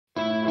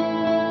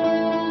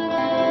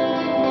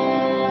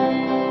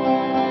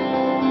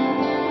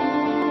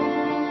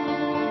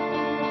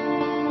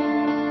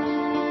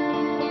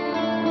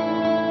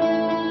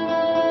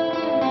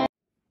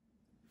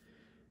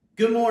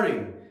Good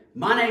morning.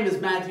 My name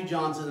is Matthew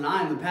Johnson, and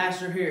I am the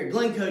pastor here at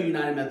Glencoe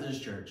United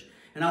Methodist Church.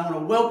 And I want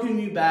to welcome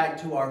you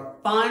back to our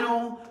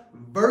final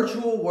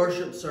virtual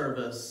worship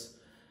service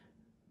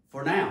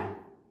for now.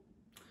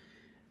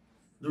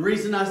 The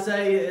reason I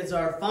say it's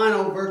our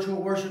final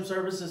virtual worship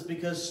service is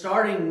because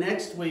starting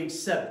next week,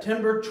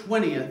 September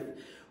 20th,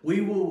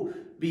 we will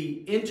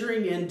be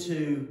entering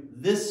into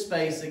this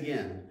space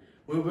again.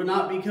 We will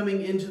not be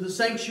coming into the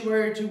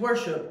sanctuary to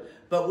worship,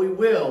 but we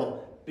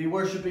will be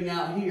worshiping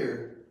out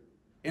here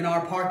in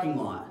our parking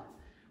lot.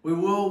 We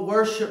will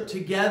worship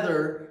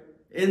together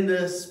in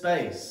this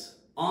space,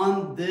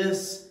 on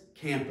this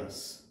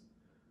campus.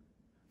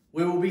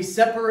 We will be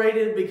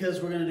separated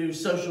because we're going to do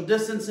social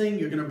distancing.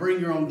 You're going to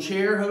bring your own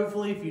chair,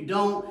 hopefully. If you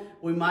don't,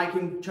 we might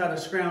can try to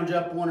scrounge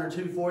up one or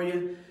two for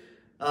you.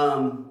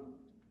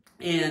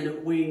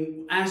 And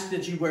we ask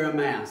that you wear a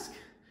mask.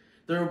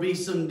 There will be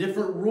some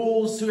different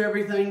rules to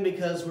everything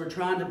because we're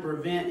trying to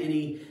prevent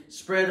any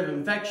spread of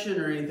infection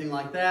or anything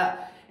like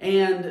that.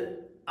 And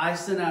I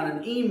sent out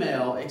an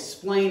email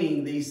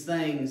explaining these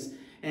things,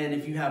 and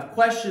if you have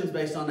questions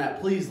based on that,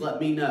 please let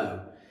me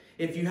know.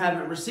 If you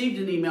haven't received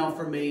an email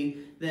from me,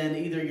 then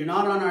either you're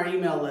not on our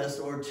email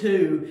list, or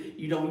two,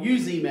 you don't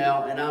use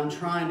email, and I'm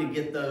trying to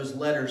get those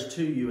letters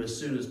to you as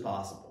soon as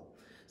possible.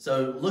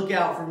 So look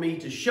out for me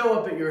to show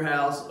up at your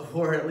house,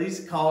 or at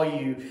least call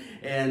you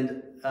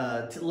and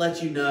to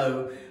let you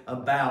know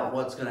about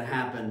what's going to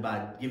happen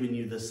by giving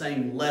you the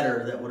same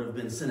letter that would have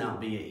been sent out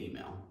via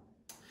email.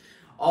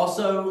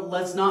 Also,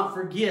 let's not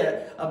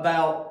forget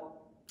about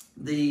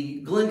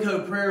the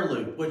Glencoe prayer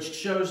loop, which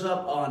shows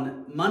up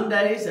on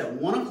Mondays at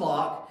 1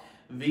 o'clock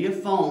via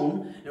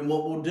phone. And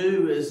what we'll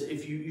do is,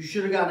 if you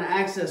should have gotten an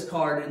access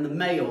card in the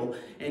mail,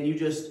 and you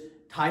just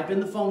type in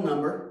the phone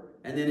number,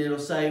 and then it'll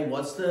say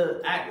what's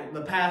the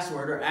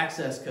password or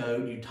access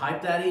code. You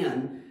type that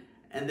in,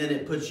 and then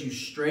it puts you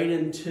straight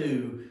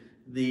into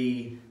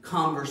the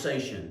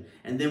conversation.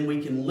 And then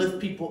we can lift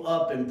people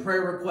up in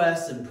prayer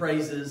requests and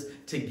praises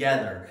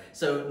together.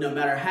 So no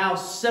matter how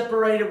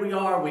separated we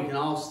are, we can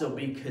all still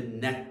be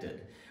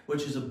connected,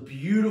 which is a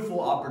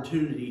beautiful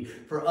opportunity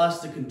for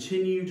us to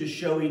continue to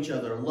show each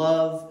other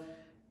love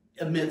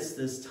amidst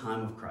this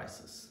time of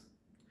crisis.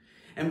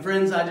 And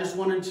friends, I just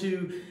wanted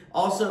to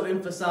also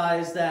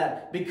emphasize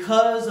that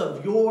because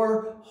of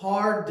your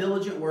hard,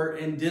 diligent work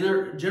and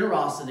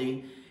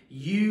generosity,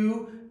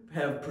 you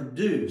have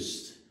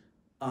produced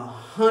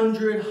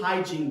 100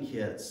 hygiene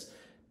kits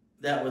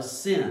that was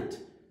sent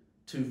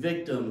to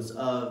victims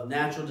of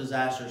natural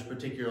disasters,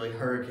 particularly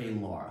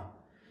Hurricane Laura.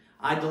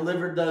 I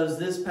delivered those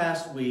this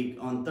past week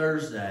on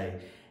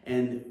Thursday,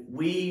 and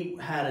we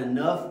had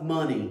enough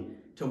money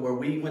to where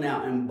we went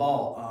out and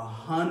bought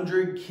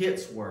 100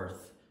 kits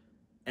worth,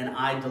 and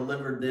I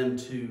delivered them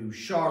to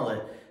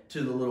Charlotte,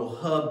 to the little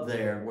hub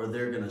there where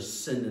they're going to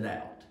send it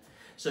out.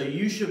 So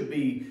you should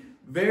be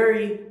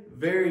very,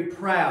 very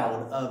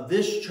proud of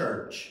this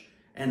church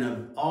and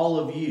of all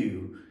of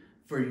you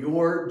for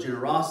your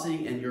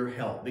generosity and your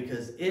help,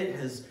 because it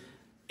has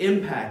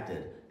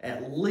impacted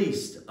at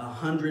least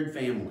 100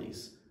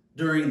 families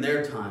during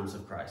their times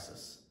of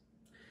crisis.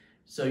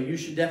 So you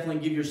should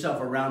definitely give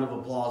yourself a round of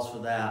applause for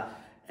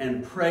that,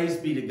 and praise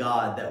be to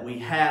God that we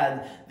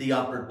had the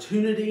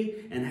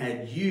opportunity and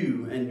had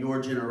you and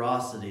your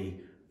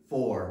generosity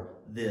for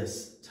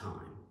this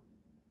time.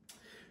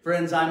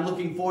 Friends, I'm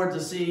looking forward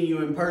to seeing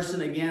you in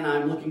person again.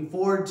 I'm looking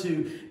forward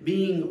to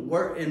being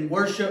in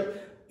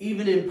worship,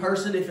 even in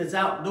person, if it's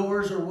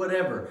outdoors or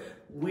whatever.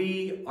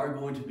 We are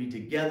going to be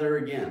together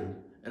again,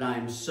 and I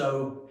am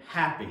so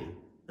happy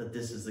that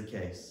this is the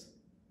case.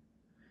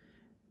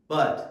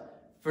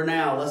 But for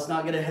now, let's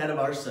not get ahead of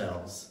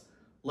ourselves.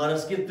 Let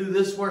us get through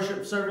this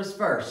worship service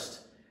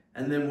first,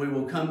 and then we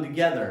will come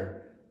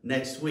together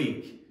next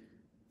week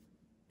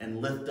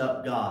and lift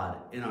up God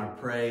in our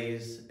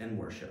praise and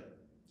worship.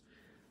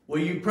 Will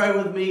you pray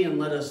with me, and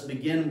let us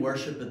begin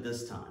worship at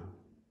this time?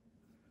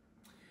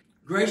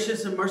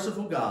 Gracious and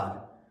merciful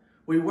God,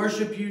 we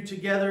worship you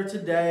together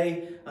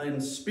today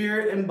in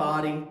spirit and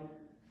body,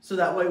 so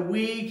that way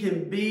we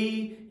can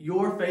be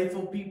your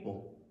faithful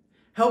people.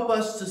 Help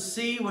us to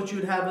see what you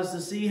would have us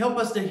to see. Help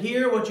us to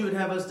hear what you would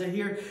have us to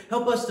hear.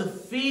 Help us to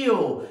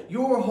feel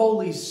your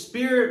Holy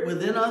Spirit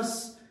within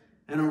us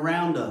and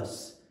around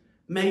us.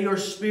 May your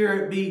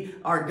Spirit be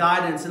our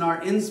guidance and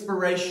our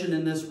inspiration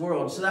in this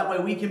world, so that way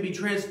we can be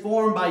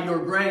transformed by your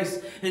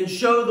grace and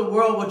show the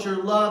world what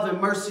your love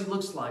and mercy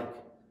looks like.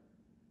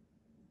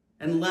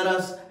 And let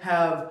us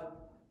have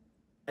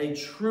a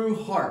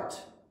true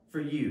heart for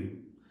you.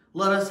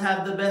 Let us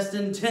have the best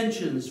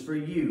intentions for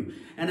you.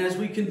 And as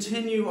we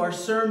continue our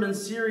sermon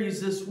series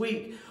this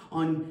week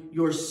on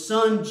your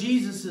Son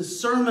Jesus'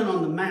 Sermon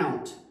on the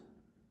Mount,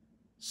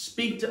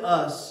 speak to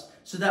us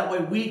so that way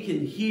we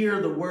can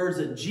hear the words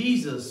that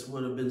Jesus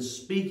would have been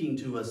speaking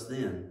to us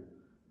then.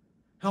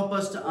 Help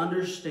us to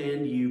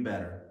understand you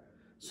better,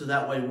 so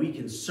that way we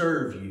can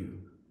serve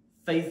you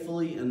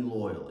faithfully and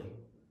loyally.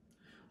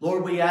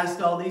 Lord, we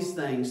ask all these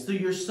things through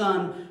your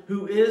Son,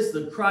 who is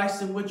the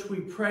Christ in which we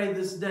pray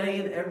this day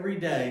and every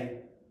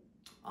day.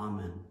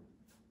 Amen.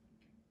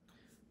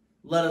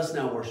 Let us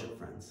now worship,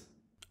 friends.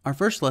 Our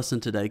first lesson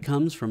today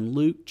comes from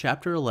Luke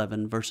chapter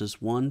 11, verses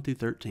 1 through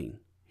 13.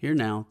 Hear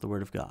now the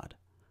word of God.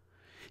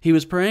 He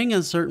was praying in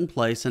a certain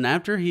place, and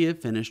after he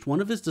had finished,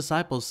 one of his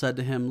disciples said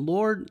to him,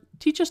 "Lord,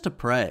 teach us to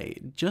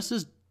pray, just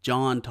as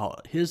John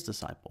taught his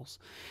disciples."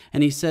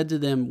 And he said to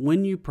them,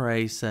 "When you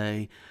pray,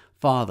 say,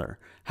 'Father,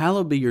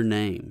 hallowed be your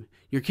name.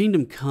 Your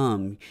kingdom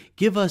come.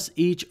 Give us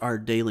each our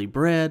daily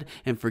bread,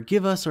 and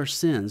forgive us our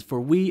sins, for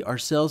we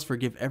ourselves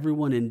forgive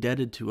everyone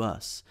indebted to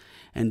us.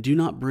 And do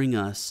not bring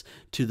us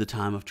to the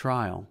time of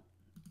trial.'"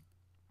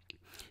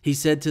 He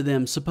said to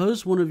them,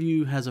 "Suppose one of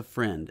you has a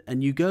friend,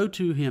 and you go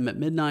to him at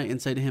midnight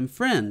and say to him,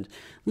 'Friend,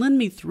 lend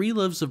me 3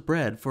 loaves of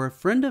bread, for a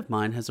friend of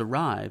mine has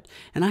arrived,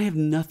 and I have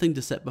nothing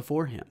to set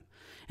before him.'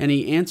 And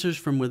he answers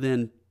from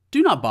within,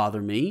 'Do not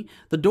bother me.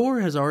 The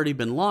door has already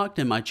been locked,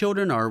 and my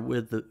children are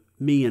with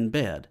me in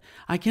bed.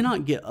 I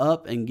cannot get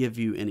up and give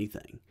you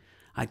anything.'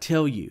 I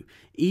tell you,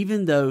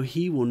 even though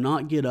he will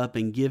not get up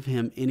and give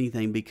him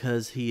anything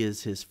because he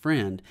is his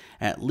friend,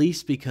 at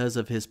least because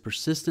of his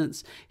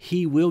persistence,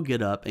 he will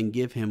get up and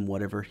give him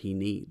whatever he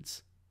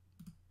needs.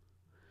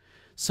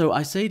 So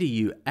I say to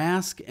you,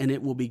 ask and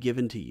it will be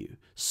given to you.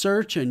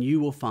 Search and you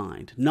will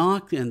find.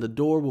 Knock and the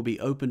door will be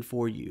opened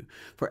for you.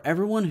 For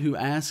everyone who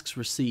asks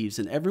receives,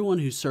 and everyone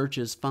who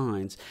searches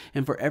finds,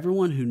 and for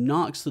everyone who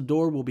knocks the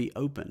door will be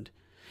opened.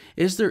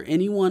 Is there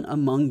anyone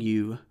among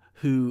you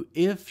who,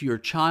 if your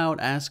child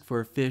asks for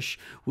a fish,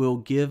 will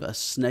give a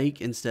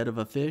snake instead of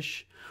a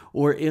fish?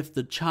 Or if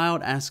the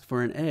child asks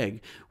for an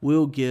egg,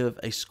 will give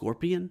a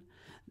scorpion?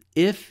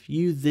 If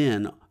you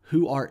then,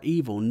 who are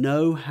evil,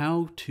 know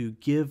how to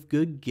give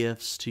good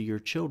gifts to your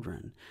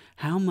children,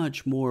 how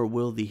much more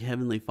will the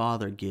Heavenly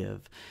Father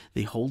give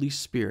the Holy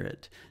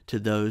Spirit to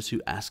those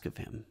who ask of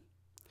him?"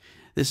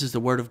 This is the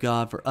word of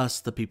God for us,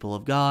 the people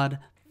of God.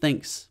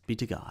 Thanks be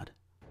to God.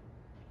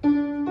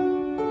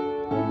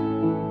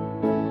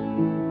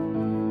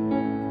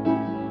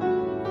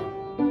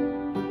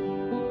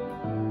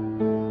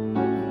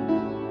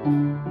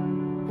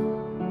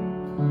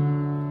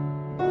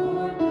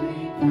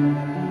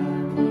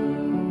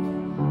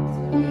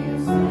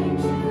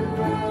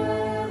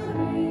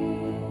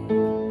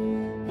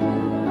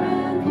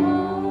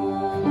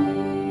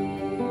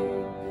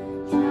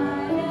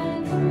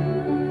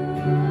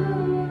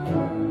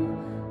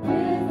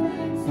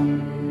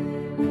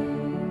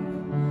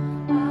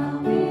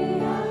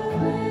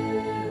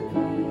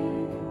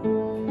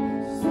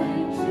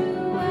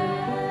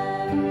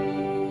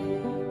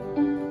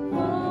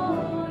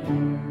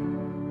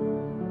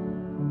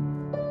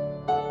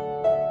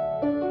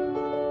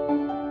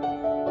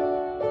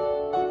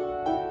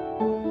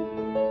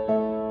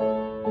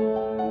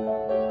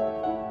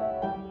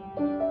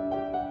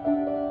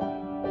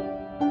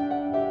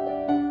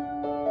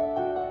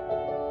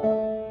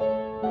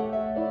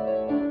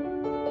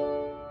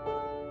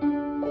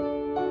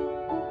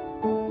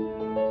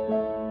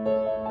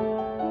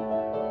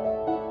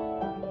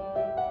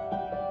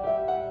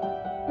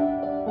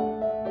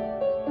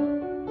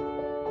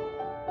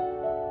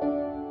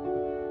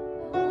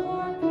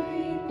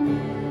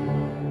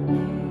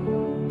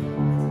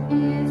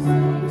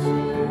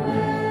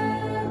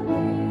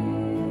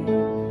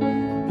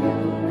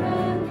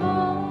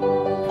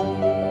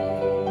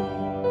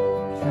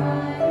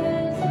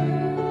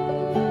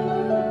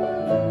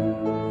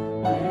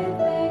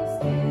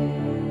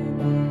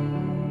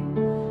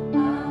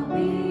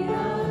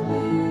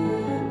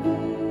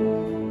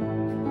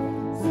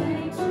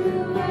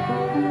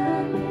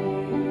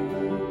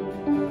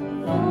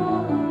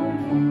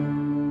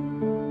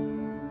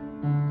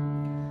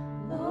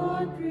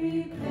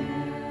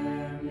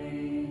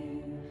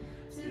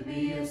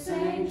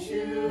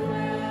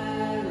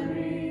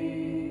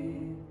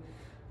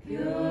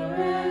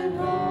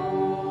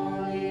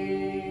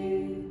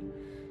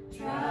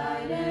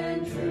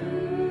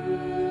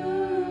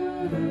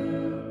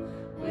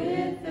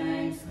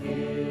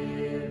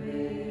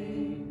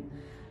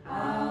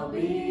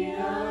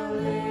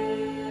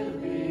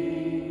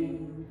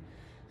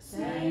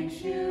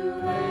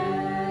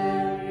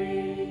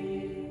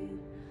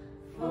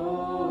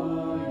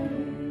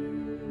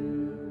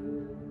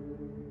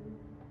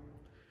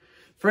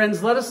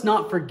 Friends, let us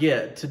not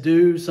forget to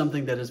do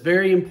something that is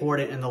very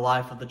important in the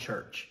life of the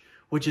church,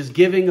 which is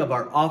giving of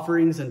our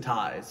offerings and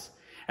tithes.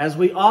 As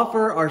we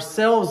offer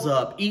ourselves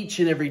up each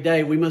and every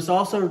day, we must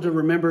also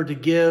remember to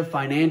give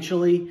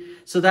financially,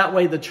 so that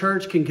way the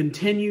church can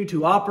continue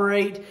to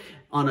operate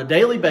on a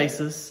daily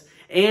basis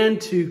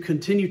and to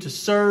continue to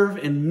serve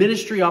in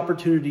ministry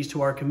opportunities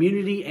to our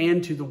community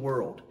and to the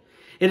world.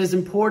 It is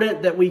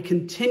important that we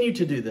continue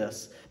to do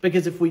this,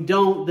 because if we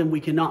don't, then we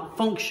cannot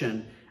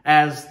function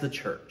as the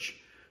church.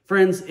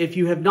 Friends, if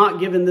you have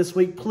not given this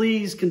week,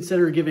 please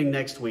consider giving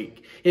next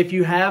week. If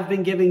you have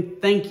been giving,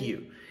 thank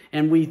you.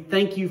 And we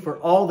thank you for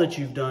all that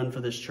you've done for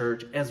this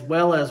church, as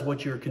well as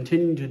what you're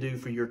continuing to do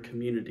for your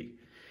community.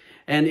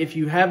 And if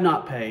you have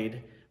not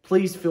paid,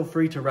 please feel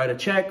free to write a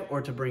check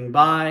or to bring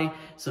by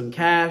some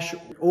cash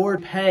or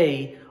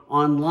pay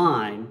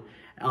online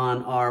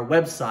on our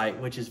website,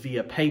 which is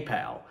via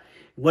PayPal.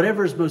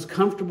 whatever is most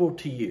comfortable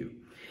to you.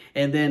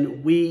 And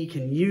then we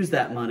can use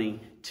that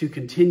money to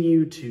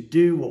continue to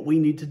do what we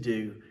need to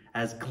do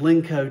as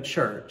Glencoe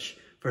Church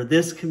for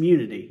this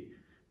community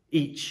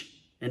each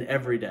and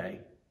every day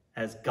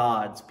as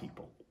God's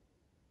people.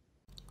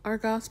 Our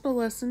gospel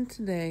lesson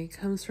today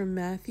comes from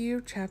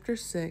Matthew chapter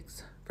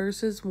 6,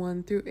 verses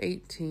 1 through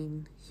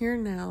 18. Hear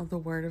now the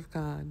word of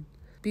God.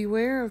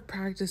 Beware of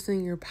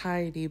practicing your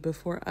piety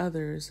before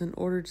others in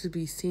order to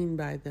be seen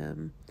by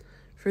them,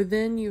 for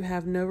then you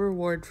have no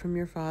reward from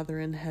your Father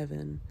in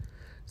heaven.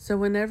 So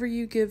whenever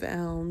you give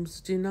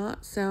alms, do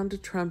not sound a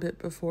trumpet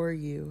before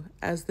you,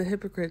 as the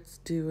hypocrites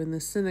do in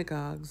the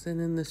synagogues and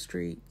in the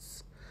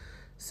streets,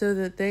 so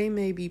that they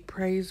may be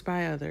praised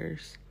by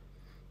others.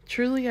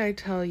 Truly I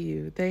tell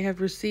you, they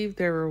have received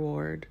their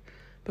reward.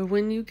 But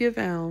when you give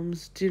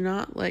alms, do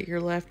not let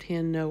your left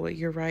hand know what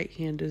your right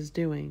hand is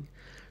doing,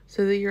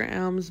 so that your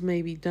alms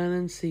may be done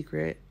in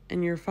secret,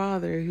 and your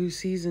Father who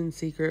sees in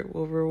secret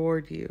will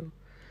reward you.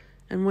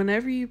 And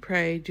whenever you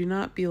pray, do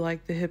not be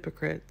like the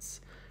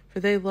hypocrites, for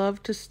they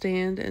love to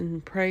stand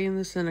and pray in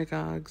the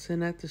synagogues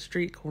and at the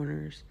street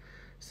corners,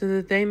 so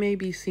that they may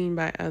be seen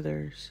by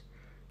others.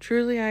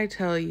 Truly I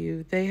tell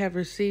you, they have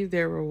received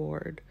their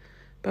reward.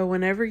 But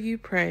whenever you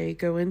pray,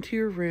 go into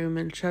your room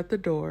and shut the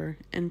door,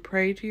 and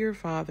pray to your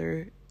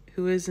Father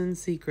who is in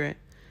secret,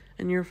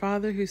 and your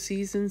Father who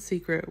sees in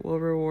secret will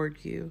reward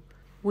you.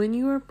 When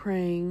you are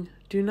praying,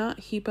 do not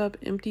heap up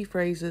empty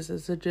phrases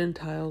as the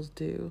Gentiles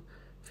do,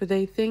 for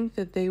they think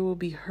that they will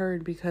be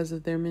heard because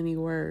of their many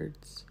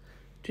words.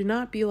 Do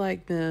not be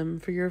like them,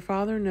 for your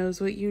Father knows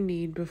what you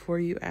need before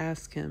you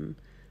ask him.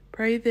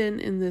 Pray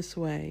then in this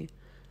way: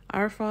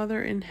 Our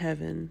Father in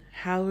heaven,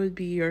 hallowed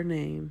be your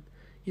name.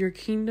 Your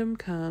kingdom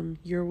come,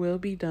 your will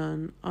be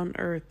done, on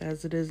earth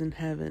as it is in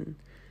heaven.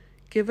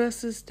 Give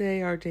us this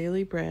day our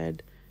daily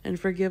bread, and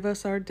forgive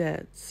us our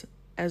debts,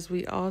 as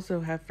we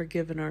also have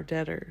forgiven our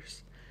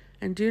debtors.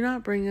 And do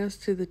not bring us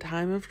to the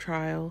time of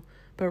trial,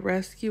 but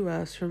rescue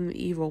us from the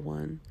evil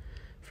one.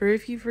 For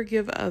if you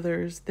forgive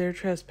others their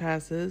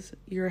trespasses,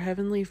 your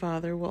heavenly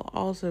Father will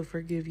also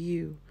forgive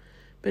you.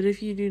 But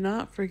if you do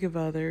not forgive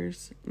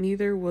others,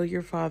 neither will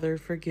your Father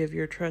forgive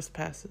your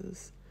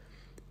trespasses.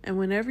 And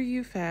whenever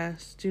you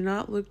fast, do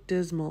not look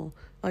dismal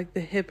like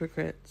the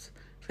hypocrites,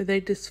 for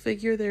they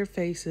disfigure their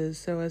faces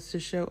so as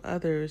to show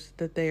others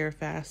that they are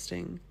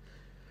fasting.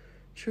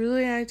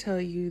 Truly I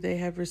tell you, they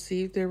have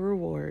received their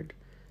reward.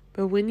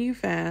 But when you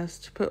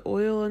fast, put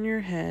oil on your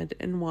head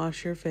and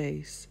wash your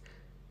face,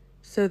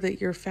 so that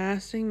your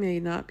fasting may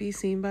not be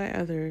seen by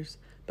others,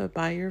 but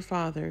by your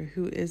Father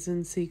who is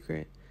in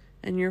secret,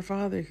 and your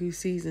Father who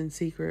sees in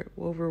secret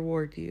will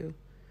reward you.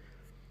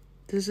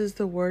 This is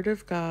the word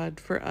of God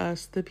for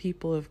us, the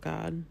people of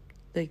God.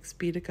 Thanks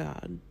be to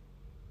God.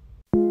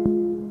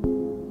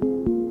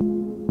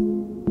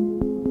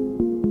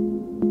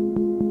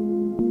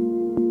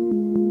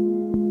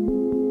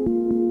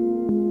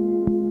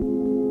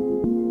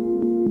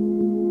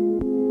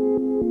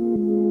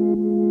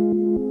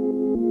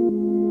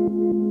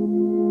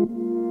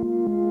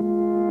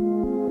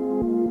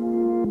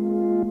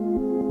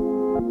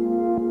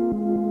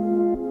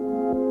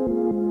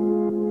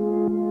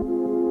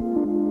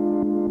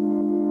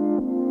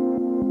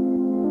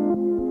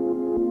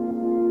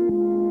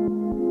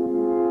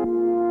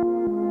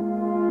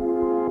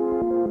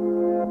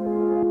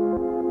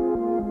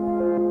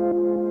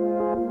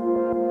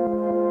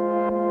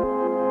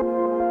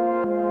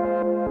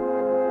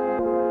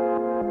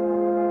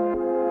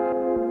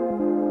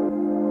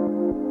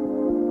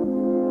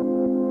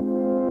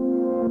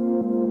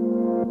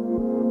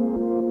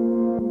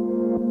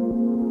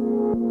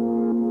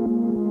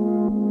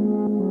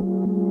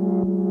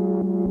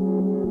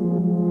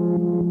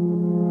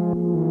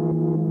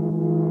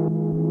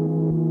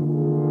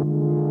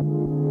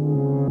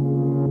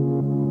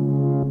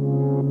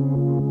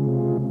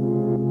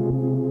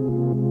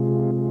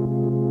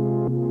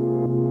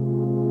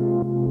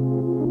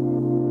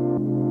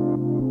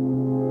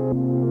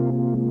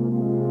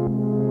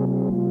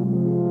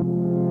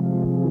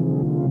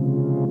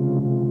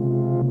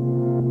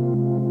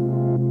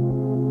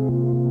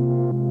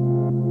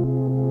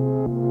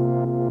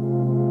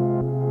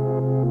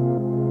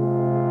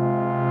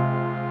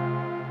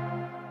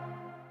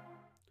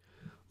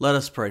 Let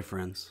us pray,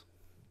 friends.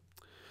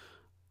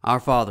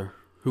 Our Father,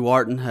 who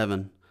art in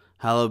heaven,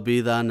 hallowed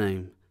be thy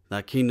name.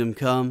 Thy kingdom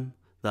come,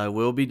 thy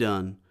will be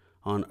done,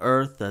 on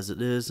earth as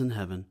it is in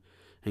heaven.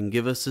 And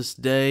give us this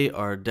day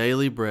our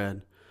daily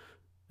bread,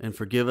 and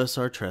forgive us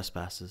our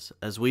trespasses,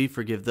 as we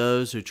forgive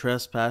those who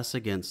trespass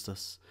against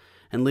us.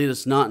 And lead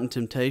us not in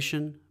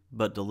temptation,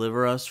 but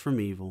deliver us from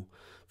evil.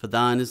 For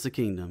thine is the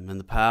kingdom, and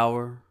the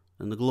power,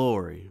 and the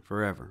glory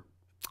forever.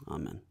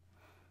 Amen.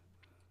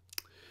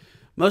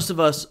 Most of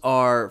us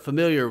are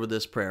familiar with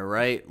this prayer,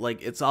 right?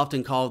 Like it's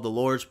often called the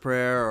Lord's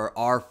Prayer or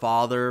Our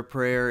Father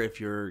prayer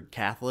if you're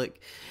Catholic.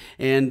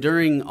 And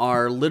during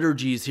our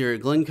liturgies here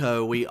at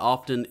Glencoe, we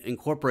often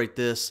incorporate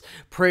this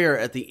prayer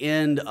at the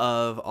end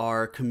of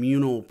our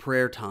communal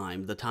prayer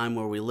time, the time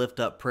where we lift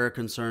up prayer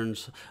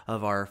concerns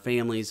of our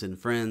families and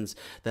friends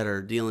that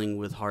are dealing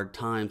with hard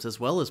times,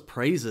 as well as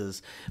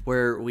praises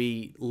where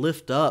we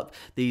lift up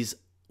these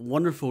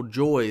wonderful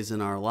joys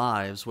in our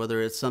lives,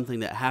 whether it's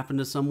something that happened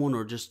to someone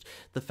or just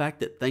the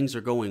fact that things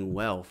are going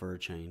well for a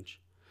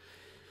change.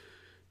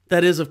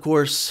 That is, of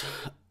course,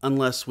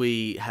 unless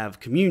we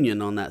have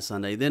communion on that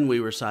Sunday, then we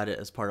recite it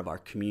as part of our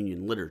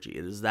communion liturgy.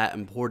 It is that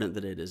important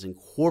that it is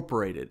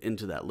incorporated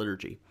into that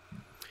liturgy.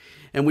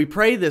 And we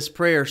pray this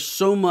prayer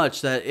so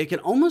much that it can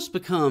almost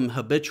become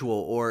habitual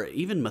or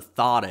even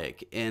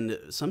methodic, and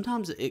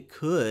sometimes it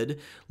could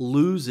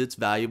lose its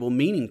valuable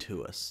meaning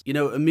to us. You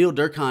know, Emile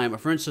Durkheim, a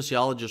French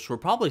sociologist, will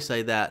probably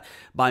say that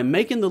by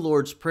making the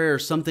Lord's Prayer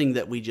something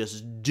that we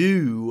just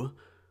do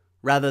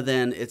rather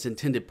than its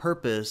intended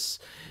purpose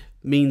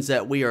means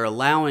that we are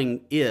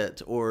allowing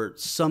it, or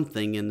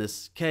something in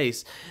this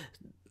case,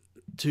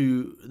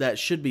 that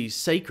should be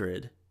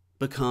sacred,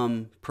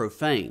 become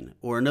profane.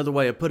 Or another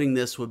way of putting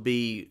this would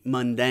be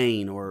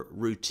mundane or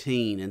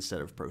routine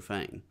instead of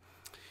profane.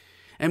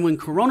 And when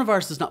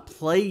coronavirus is not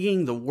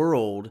plaguing the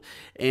world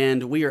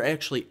and we are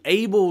actually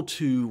able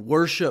to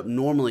worship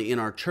normally in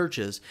our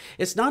churches,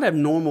 it's not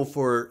abnormal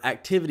for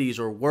activities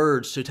or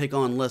words to take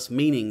on less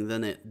meaning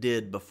than it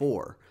did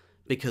before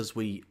because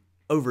we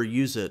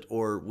overuse it,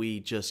 or we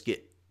just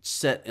get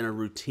set in a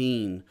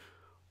routine,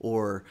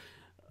 or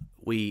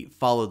we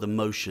follow the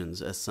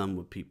motions, as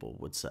some people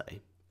would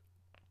say.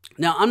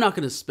 Now, I'm not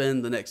going to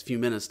spend the next few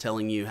minutes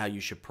telling you how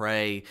you should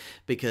pray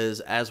because,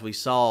 as we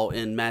saw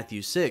in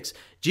Matthew 6,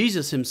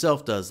 Jesus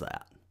himself does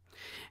that.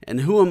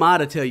 And who am I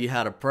to tell you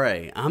how to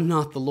pray? I'm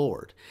not the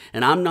Lord,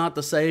 and I'm not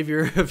the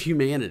Savior of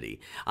humanity.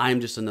 I am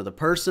just another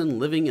person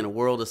living in a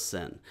world of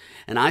sin.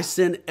 And I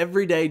sin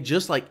every day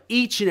just like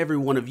each and every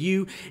one of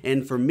you,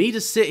 and for me to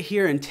sit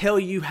here and tell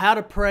you how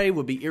to pray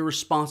would be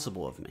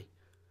irresponsible of me.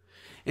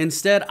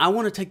 Instead, I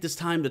want to take this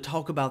time to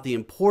talk about the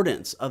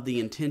importance of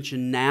the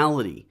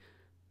intentionality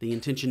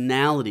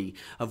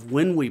of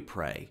when we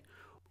pray,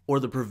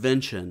 or the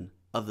prevention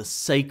of the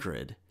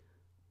sacred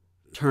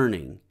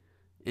turning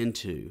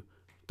into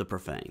the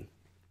profane.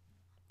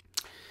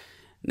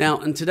 Now,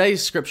 in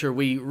today's scripture,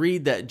 we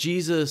read that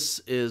Jesus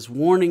is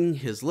warning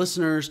his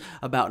listeners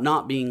about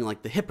not being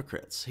like the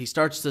hypocrites. He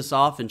starts this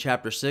off in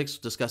chapter 6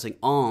 discussing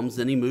alms,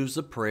 then he moves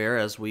to prayer,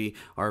 as we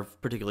are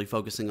particularly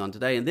focusing on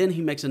today, and then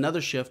he makes another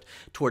shift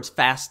towards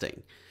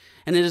fasting.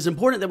 And it is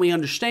important that we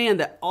understand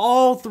that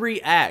all three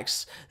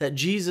acts that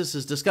Jesus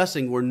is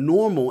discussing were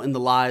normal in the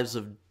lives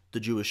of the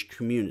Jewish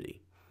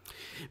community.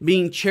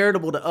 Being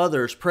charitable to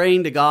others,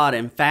 praying to God,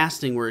 and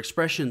fasting were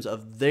expressions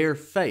of their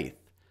faith,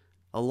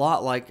 a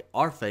lot like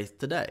our faith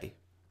today.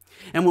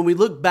 And when we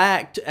look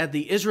back at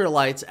the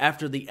Israelites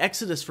after the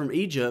Exodus from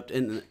Egypt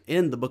in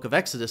the book of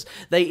Exodus,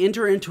 they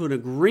enter into an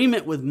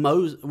agreement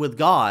with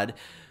God,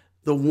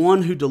 the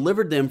one who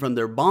delivered them from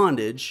their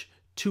bondage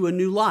to a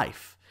new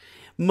life.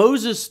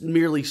 Moses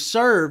merely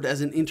served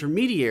as an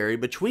intermediary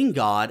between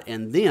God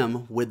and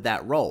them with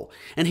that role.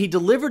 And he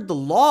delivered the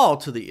law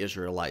to the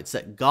Israelites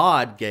that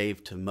God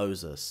gave to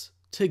Moses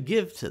to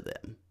give to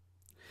them.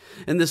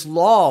 And this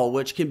law,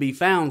 which can be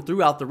found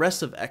throughout the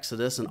rest of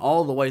Exodus and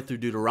all the way through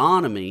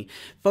Deuteronomy,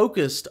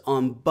 focused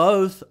on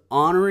both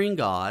honoring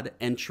God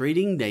and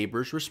treating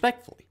neighbors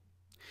respectfully.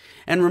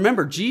 And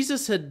remember,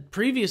 Jesus had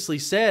previously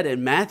said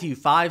in Matthew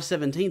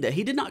 5:17 that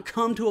he did not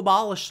come to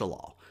abolish the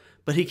law,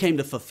 but he came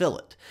to fulfill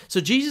it.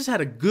 So Jesus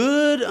had a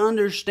good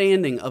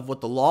understanding of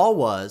what the law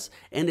was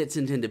and its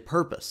intended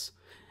purpose.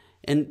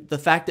 And the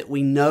fact that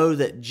we know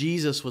that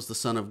Jesus was the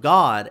Son of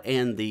God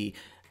and the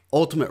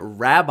ultimate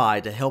rabbi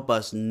to help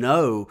us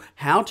know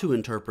how to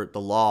interpret the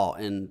law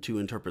and to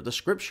interpret the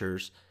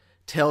scriptures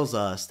tells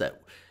us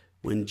that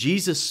when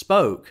Jesus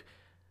spoke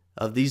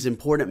of these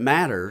important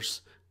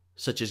matters,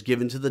 such as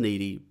giving to the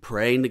needy,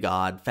 praying to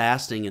God,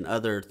 fasting, and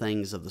other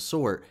things of the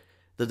sort,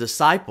 the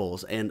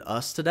disciples, and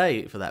us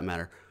today for that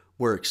matter,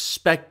 were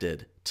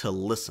expected to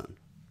listen.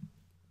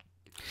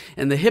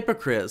 And the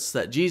hypocrites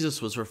that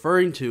Jesus was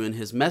referring to in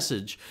his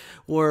message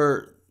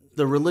were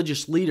the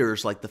religious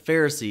leaders like the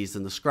Pharisees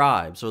and the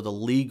scribes, or the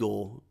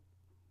legal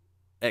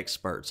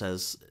experts,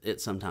 as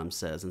it sometimes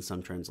says in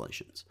some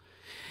translations.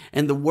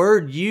 And the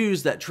word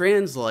used that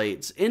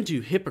translates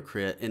into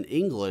hypocrite in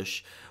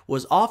English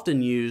was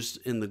often used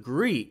in the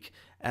Greek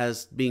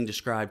as being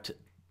described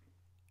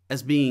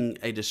as being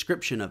a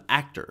description of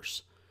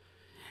actors.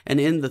 And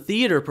in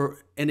theater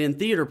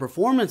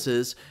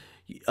performances,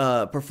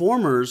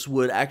 performers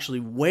would actually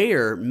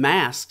wear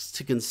masks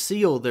to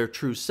conceal their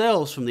true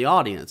selves from the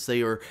audience.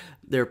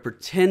 They're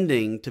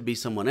pretending to be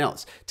someone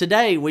else.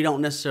 Today, we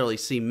don't necessarily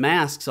see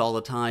masks all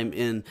the time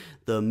in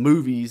the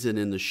movies and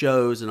in the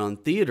shows and on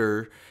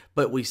theater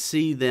but we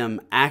see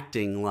them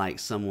acting like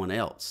someone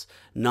else,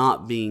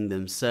 not being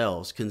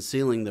themselves,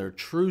 concealing their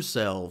true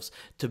selves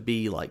to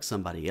be like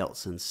somebody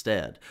else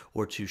instead,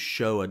 or to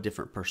show a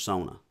different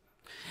persona.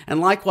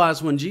 And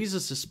likewise, when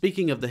Jesus is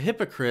speaking of the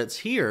hypocrites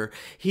here,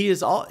 he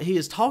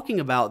is talking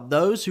about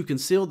those who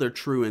conceal their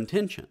true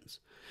intentions.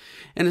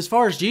 And as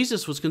far as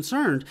Jesus was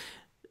concerned,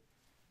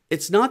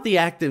 it's not the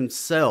act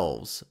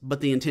themselves, but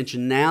the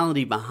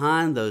intentionality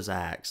behind those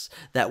acts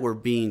that were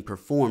being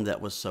performed that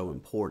was so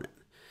important.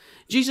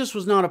 Jesus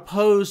was not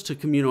opposed to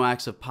communal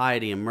acts of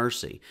piety and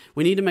mercy.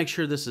 We need to make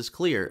sure this is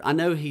clear. I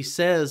know he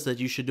says that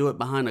you should do it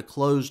behind a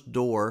closed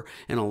door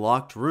in a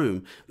locked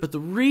room, but the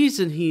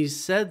reason he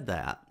said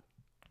that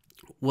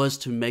was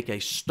to make a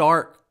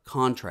stark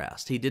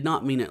contrast. He did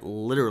not mean it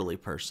literally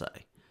per se.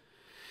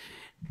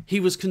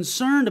 He was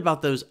concerned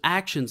about those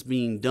actions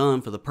being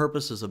done for the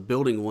purposes of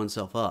building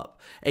oneself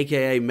up,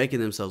 aka making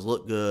themselves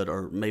look good,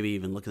 or maybe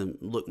even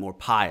look more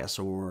pious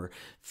or more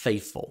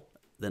faithful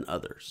than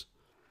others.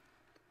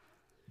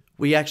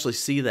 We actually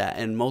see that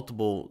in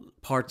multiple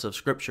parts of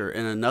Scripture.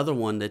 And another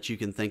one that you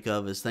can think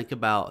of is, think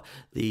about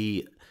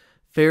the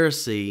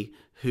Pharisee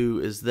who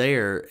is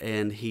there,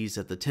 and he's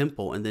at the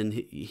temple, and then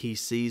he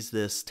sees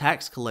this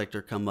tax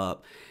collector come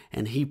up,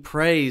 and he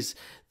prays.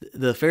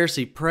 The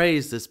Pharisee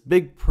prays this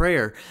big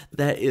prayer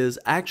that is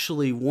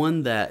actually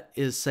one that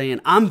is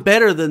saying, I'm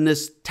better than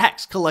this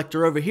tax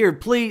collector over here.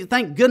 Please,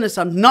 thank goodness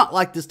I'm not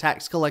like this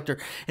tax collector.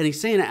 And he's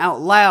saying it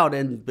out loud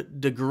and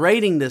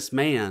degrading this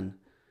man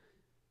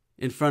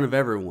in front of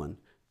everyone.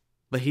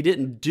 But he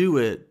didn't do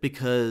it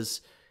because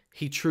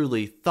he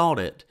truly thought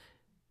it,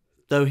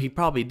 though he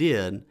probably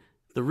did.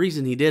 The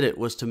reason he did it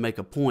was to make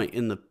a point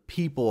in the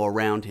people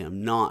around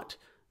him, not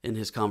in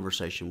his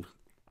conversation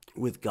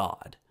with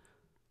God.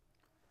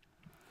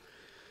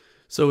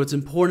 So it's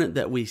important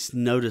that we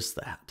notice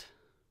that.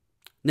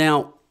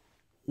 Now,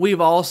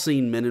 we've all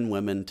seen men and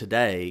women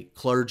today,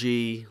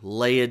 clergy,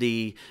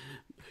 laity,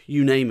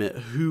 you name it,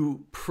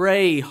 who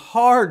pray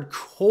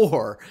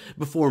hardcore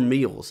before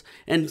meals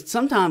and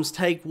sometimes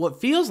take what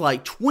feels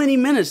like 20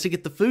 minutes to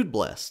get the food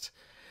blessed.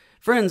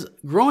 Friends,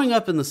 growing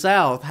up in the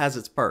South has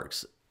its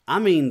perks. I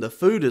mean, the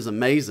food is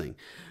amazing.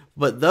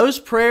 But those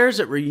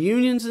prayers at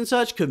reunions and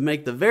such could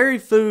make the very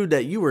food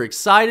that you were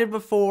excited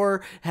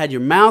before, had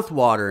your mouth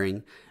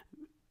watering,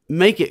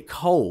 make it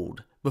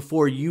cold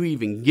before you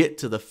even get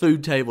to the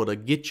food table to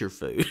get your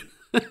food.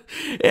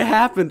 It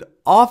happened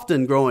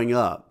often growing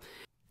up.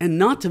 And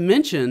not to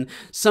mention,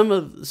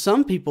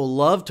 some people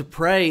love to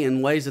pray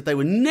in ways that they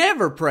would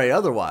never pray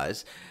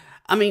otherwise.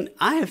 I mean,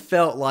 I have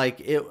felt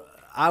like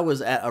I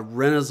was at a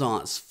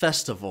Renaissance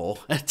festival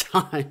at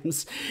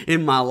times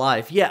in my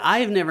life. Yeah, I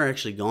have never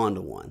actually gone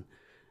to one.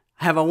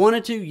 Have I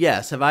wanted to?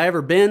 Yes. Have I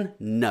ever been?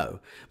 No.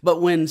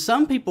 But when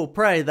some people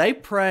pray, they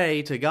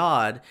pray to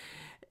God,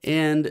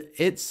 and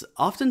it's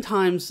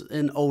oftentimes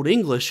in Old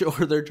English,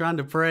 or they're trying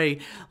to pray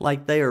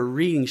like they are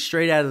reading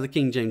straight out of the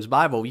King James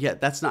Bible.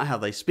 Yet that's not how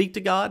they speak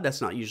to God.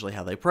 That's not usually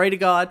how they pray to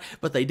God.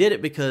 But they did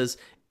it because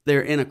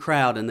they're in a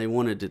crowd and they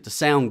wanted it to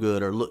sound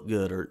good or look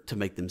good or to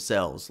make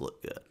themselves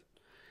look good.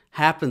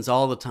 Happens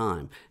all the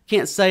time.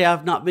 Can't say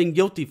I've not been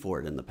guilty for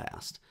it in the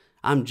past.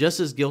 I'm just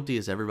as guilty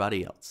as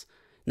everybody else.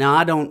 Now,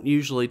 I don't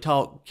usually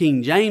talk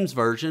King James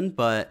Version,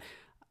 but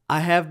I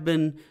have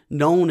been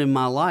known in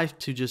my life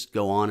to just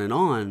go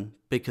on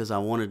because I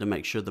wanted to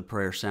make sure the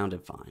prayer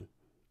sounded fine.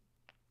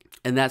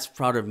 And that's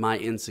part of my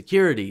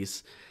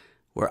insecurities,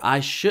 where I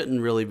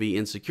shouldn't really be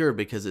insecure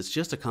because it's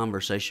just a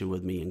conversation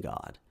with me and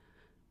God.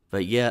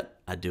 But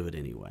yet, I do it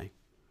anyway.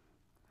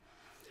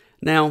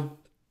 Now,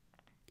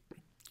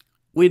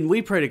 when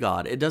we pray to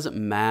God, it doesn't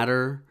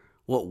matter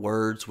what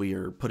words we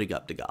are putting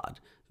up to God,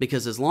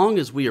 because as long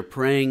as we are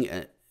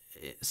praying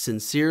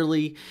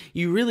sincerely,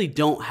 you really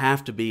don't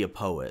have to be a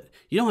poet.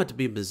 You don't have to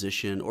be a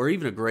musician or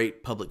even a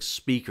great public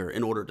speaker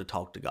in order to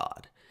talk to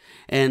God.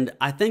 And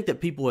I think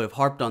that people have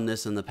harped on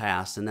this in the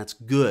past, and that's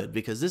good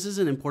because this is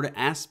an important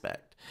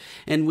aspect.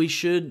 And we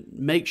should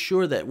make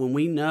sure that when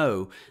we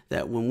know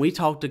that when we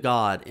talk to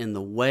God in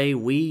the way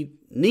we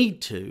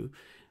need to,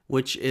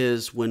 which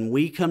is when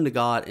we come to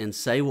God and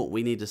say what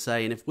we need to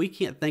say. And if we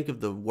can't think of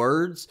the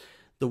words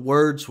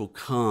will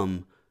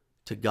come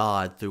to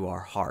God through our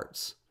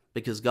hearts,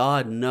 because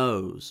God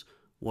knows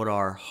what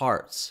our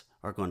hearts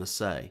are going to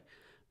say.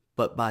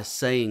 But by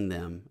saying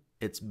them,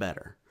 it's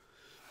better.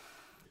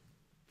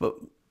 But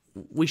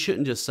we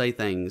shouldn't just say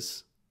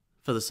things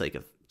for the sake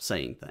of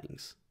saying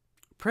things.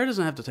 Prayer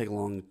doesn't have to take a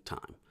long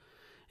time.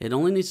 It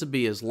only needs to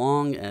be as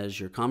long as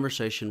your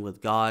conversation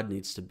with God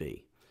needs to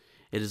be.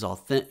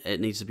 It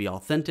needs to be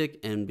authentic,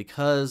 and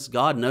because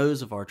God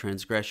knows of our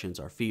transgressions,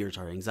 our fears,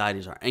 our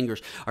anxieties, our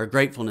angers, our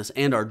gratefulness,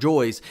 and our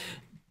joys,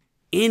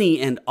 any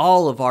and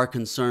all of our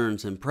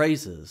concerns and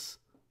praises,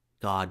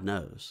 God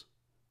knows.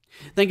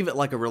 Think of it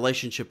like a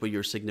relationship with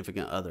your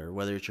significant other,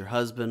 whether it's your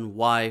husband,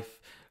 wife,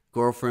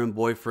 girlfriend,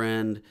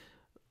 boyfriend,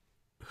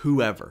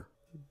 whoever.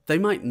 They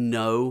might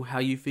know how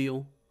you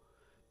feel,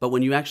 but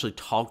when you actually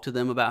talk to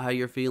them about how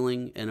you're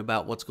feeling and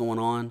about what's going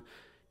on,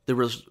 the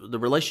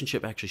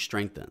relationship actually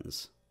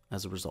strengthens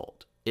as a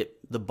result.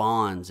 the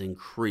bonds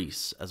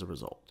increase as a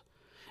result.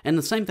 And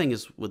the same thing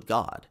is with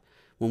God.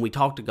 When we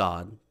talk to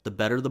God, the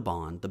better the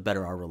bond, the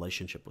better our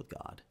relationship with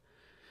God.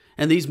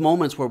 And these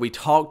moments where we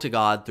talk to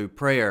God through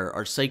prayer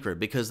are sacred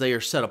because they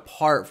are set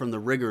apart from the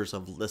rigors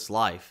of this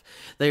life.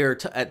 They are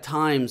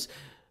times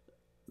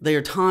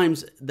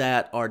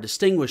that are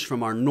distinguished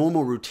from our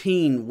normal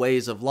routine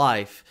ways of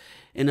life.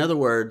 In other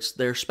words,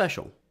 they're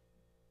special.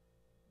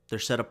 They're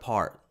set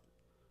apart.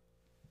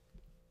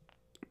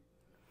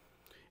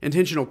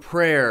 Intentional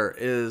prayer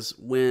is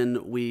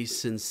when we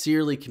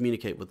sincerely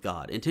communicate with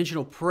God.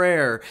 Intentional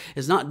prayer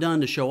is not done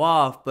to show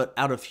off, but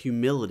out of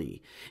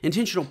humility.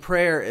 Intentional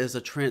prayer is a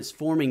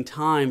transforming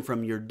time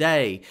from your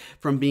day,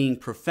 from being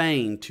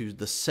profane to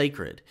the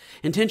sacred.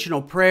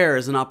 Intentional prayer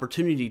is an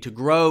opportunity to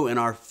grow in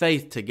our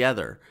faith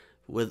together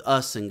with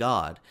us and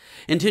God.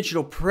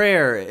 Intentional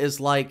prayer is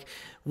like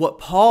what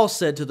Paul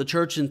said to the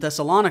church in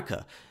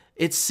Thessalonica.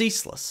 It's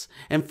ceaseless.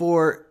 And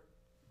for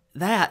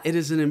that, it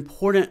is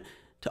important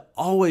to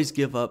always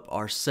give up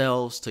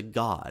ourselves to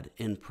God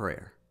in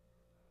prayer.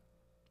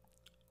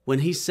 When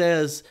he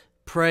says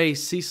pray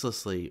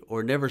ceaselessly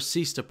or never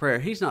cease to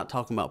pray, he's not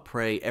talking about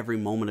pray every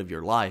moment of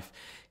your life.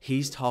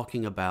 He's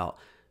talking about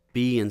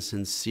be in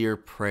sincere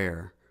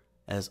prayer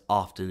as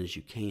often as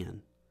you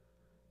can.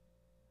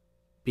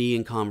 Be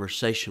in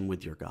conversation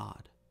with your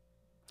God.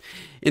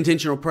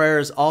 Intentional prayer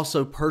is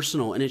also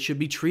personal, and it should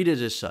be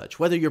treated as such.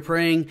 Whether you're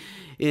praying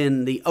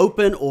in the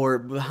open or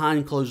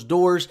behind closed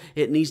doors,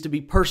 it needs to be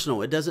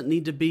personal. It doesn't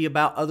need to be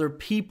about other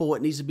people.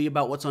 It needs to be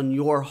about what's on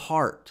your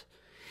heart.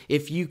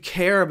 If you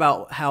care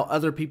about how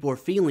other people are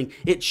feeling,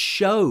 it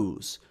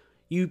shows.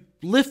 You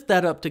lift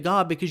that up to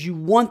God because you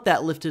want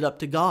that lifted up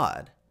to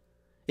God.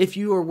 If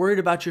you are worried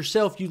about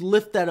yourself, you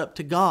lift that up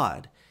to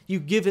God.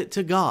 You give it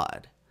to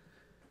God.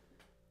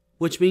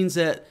 Which means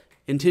that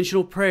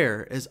intentional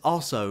prayer is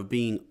also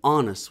being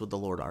honest with the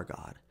Lord our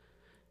God.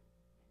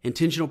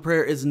 Intentional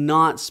prayer is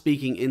not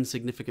speaking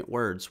insignificant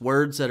words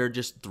that are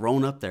just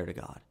thrown up there to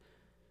God.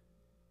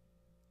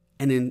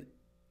 And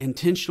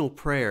intentional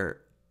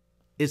prayer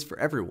is for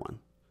everyone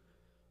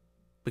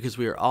because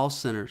we are all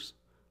sinners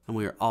and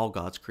we are all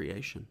God's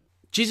creation.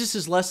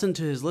 Jesus' lesson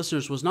to his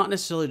listeners was not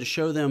necessarily to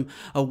show them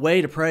a way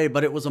to pray,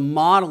 but it was a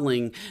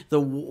modeling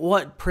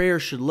what prayer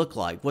should look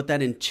like, what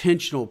that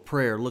intentional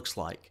prayer looks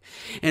like.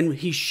 And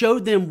he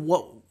showed them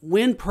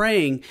when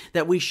praying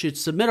that we should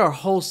submit our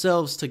whole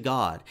selves to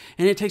God.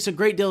 And it takes a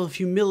great deal of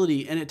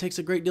humility and it takes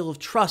a great deal of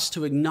trust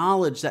to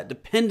acknowledge that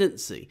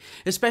dependency,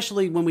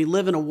 especially when we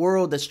live in a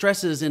world that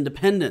stresses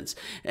independence.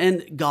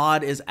 And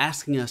God is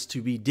asking us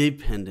to be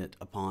dependent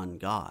upon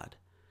God.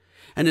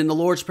 And in the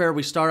Lord's Prayer,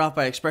 we start off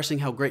by expressing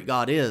how great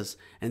God is,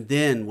 and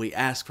then we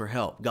ask for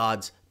help,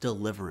 God's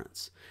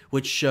deliverance,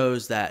 which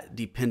shows that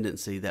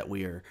dependency that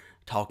we are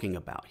talking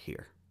about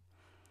here.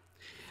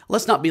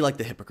 Let's not be like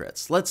the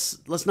hypocrites.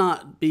 Let's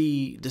not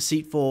be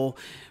deceitful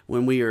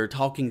when we are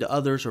talking to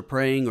others or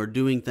praying or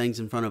doing things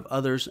in front of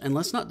others, and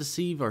let's not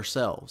deceive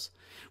ourselves.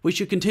 We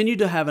should continue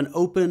to have an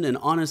open and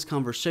honest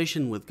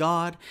conversation with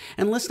God,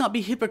 and let's not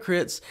be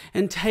hypocrites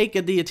and take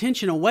the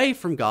attention away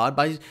from God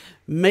by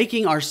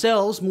making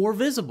ourselves more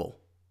visible.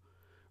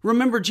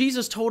 Remember,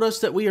 Jesus told us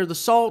that we are the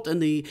salt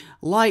and the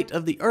light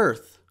of the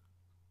earth.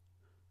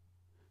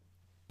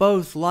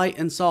 Both light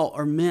and salt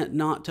are meant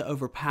not to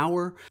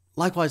overpower.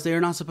 Likewise, they are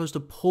not supposed to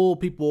pull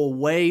people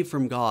away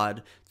from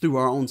God through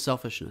our own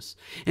selfishness.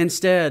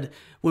 Instead,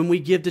 when we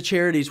give to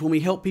charities, when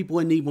we help people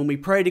in need, when we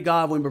pray to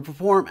God, when we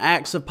perform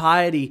acts of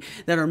piety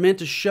that are meant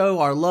to show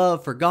our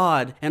love for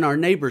God and our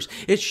neighbors,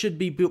 it should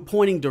be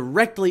pointing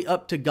directly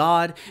up to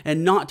God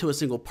and not to a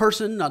single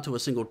person, not to a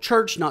single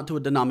church, not to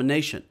a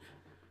denomination.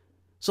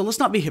 So let's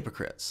not be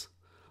hypocrites.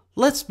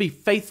 Let's be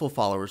faithful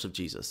followers of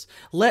Jesus.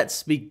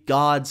 Let's be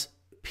God's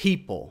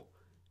people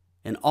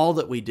in all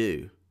that we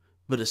do,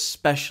 but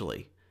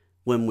especially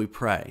when we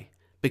pray,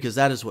 because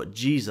that is what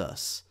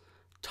Jesus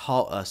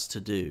taught us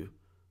to do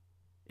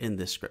in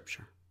this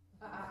scripture.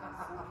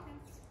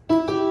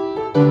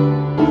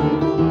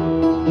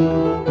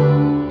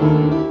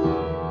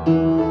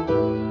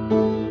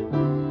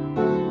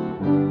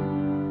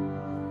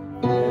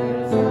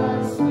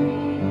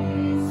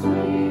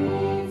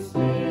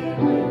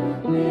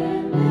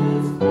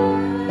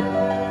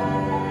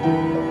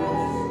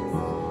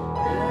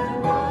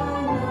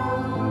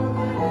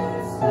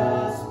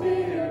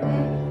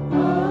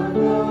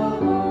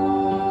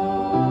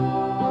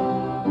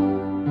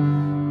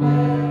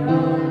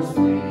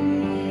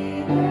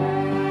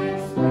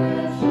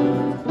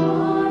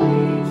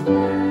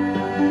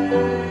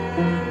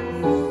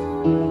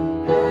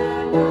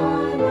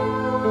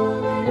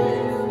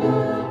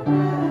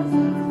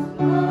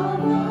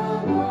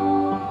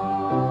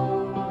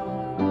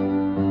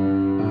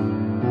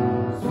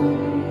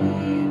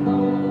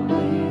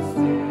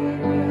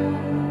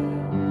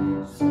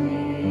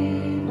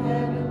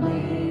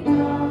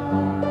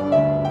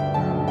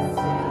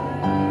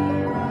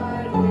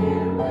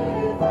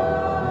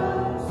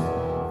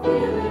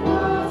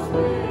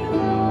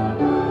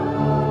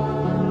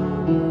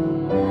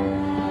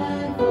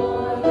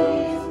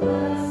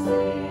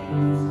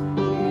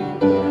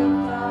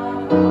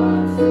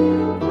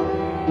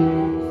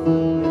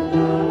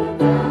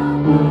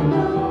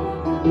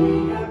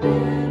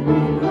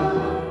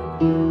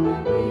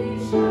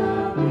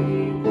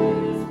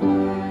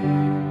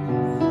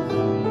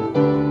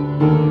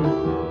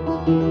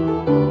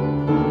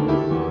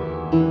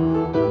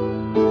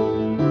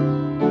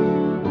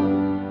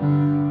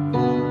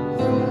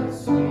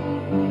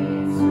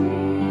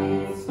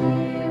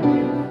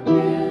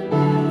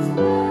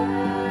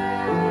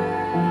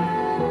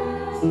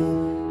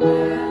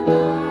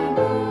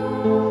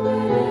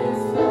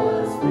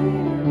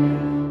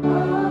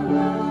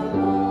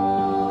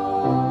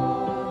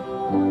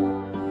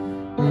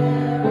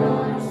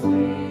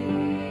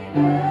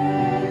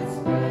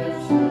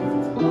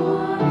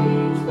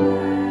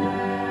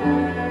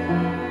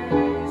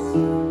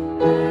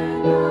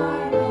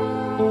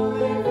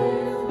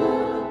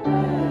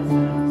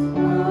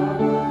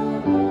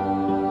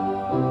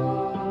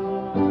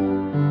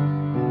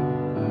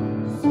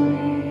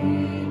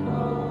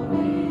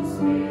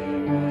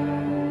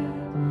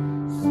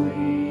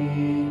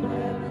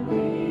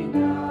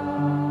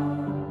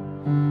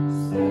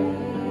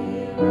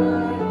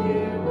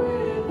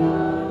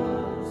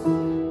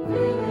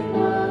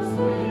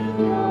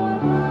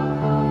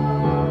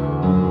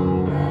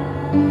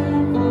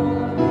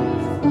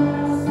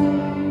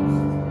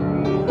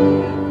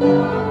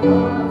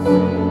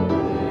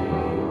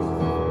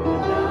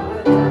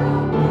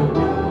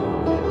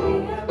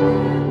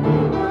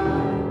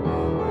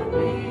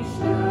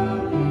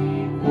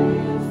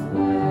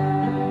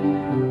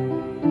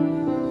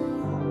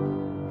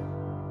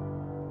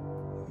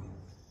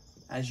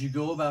 As you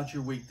go about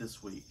your week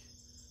this week,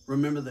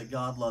 remember that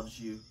God loves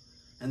you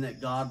and that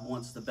God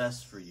wants the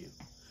best for you.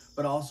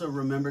 But also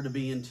remember to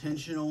be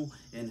intentional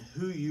in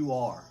who you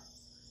are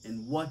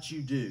and what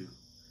you do,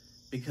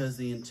 because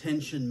the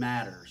intention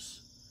matters.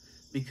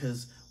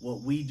 Because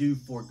what we do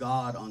for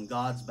God on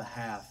God's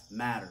behalf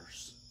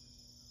matters.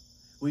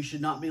 We should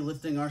not be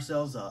lifting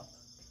ourselves up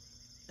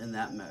in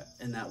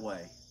that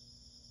way.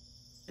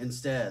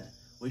 Instead,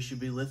 we should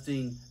be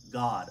lifting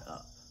God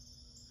up.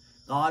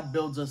 God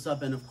builds us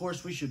up, and of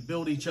course we should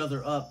build each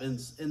other up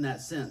in that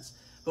sense.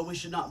 But we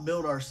should not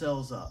build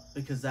ourselves up,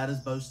 because that is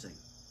boasting.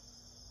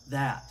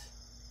 That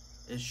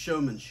is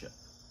showmanship.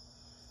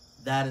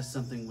 That is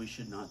something we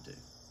should not do.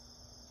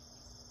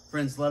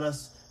 Friends, let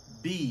us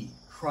be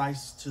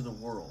Christ to the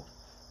world.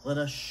 Let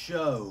us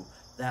show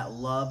that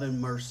love and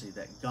mercy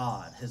that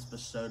God has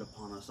bestowed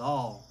upon us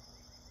all,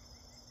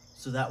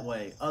 so that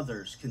way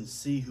others can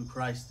see who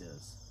Christ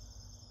is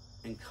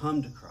and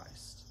come to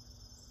Christ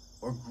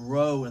or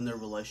grow in their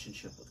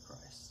relationship with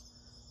Christ.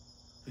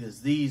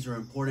 Because these are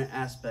important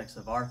aspects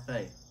of our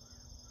faith.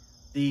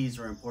 These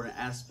are important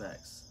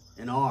aspects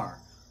in our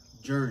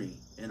journey,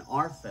 in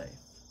our faith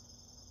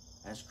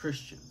as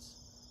Christians,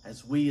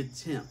 as we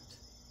attempt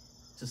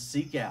to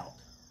seek out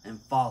and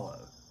follow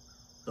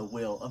the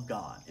will of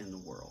God in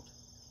the world.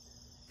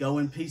 Go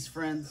in peace,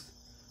 friends.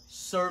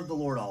 Serve the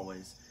Lord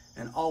always,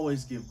 and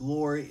always give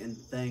glory and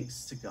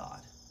thanks to God.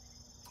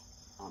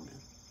 Amen.